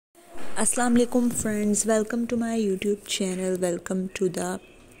Assalamu alaikum friends, welcome to my YouTube channel. Welcome to the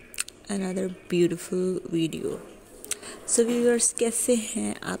another beautiful video. So viewers, कैसे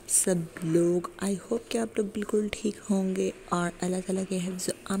हैं आप सब लोग? I hope कि आप लोग बिल्कुल ठीक होंगे और अल्लाह ताला के हिफ्ज़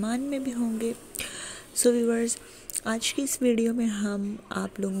अमान में भी होंगे. सो व्यूअर्स, आज की इस वीडियो में हम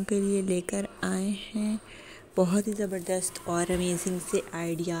आप लोगों के लिए लेकर आए हैं बहुत ही ज़बरदस्त और अमेजिंग से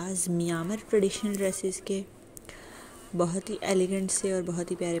आइडियाज़ म्यांमार ट्रेडिशनल ड्रेसेस के. बहुत ही एलिगेंट से और बहुत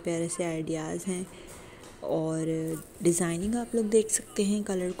ही प्यारे प्यारे से आइडियाज़ हैं और डिज़ाइनिंग आप लोग देख सकते हैं,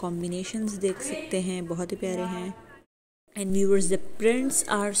 कलर कॉम्बिनेशंस देख सकते हैं, बहुत ही प्यारे हैं. And viewers, the prints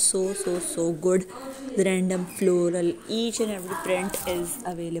are so good. The random floral, each and every print is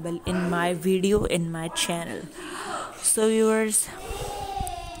available in my video in my channel. So viewers,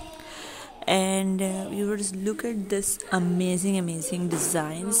 look at this amazing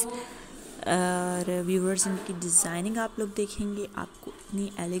designs. Viewers, इनकी designing आप लोग देखेंगे आपको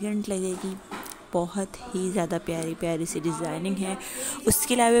इतनी elegant लगेगी. बहुत ही ज़्यादा प्यारी सी डिज़ाइनिंग है.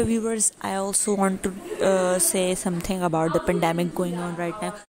 उसके अलावा viewers, I also want to से something about the pandemic going on right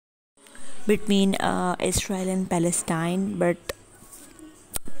now between Israel and Palestine, but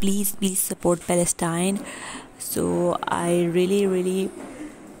please support Palestine. So I really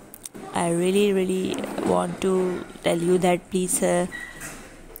want to tell you that please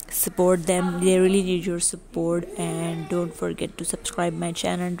support them. They really need your support, and don't forget to subscribe my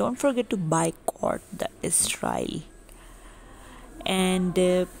channel, and don't forget to boycott the Israel. And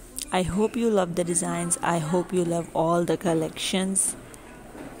I hope you love the designs. I hope you love all the collections.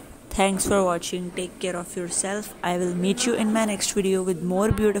 Thanks for watching. Take care of yourself. I will meet you in my next video with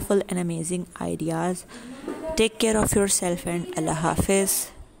more beautiful and amazing ideas. Take care of yourself and Allah Hafiz.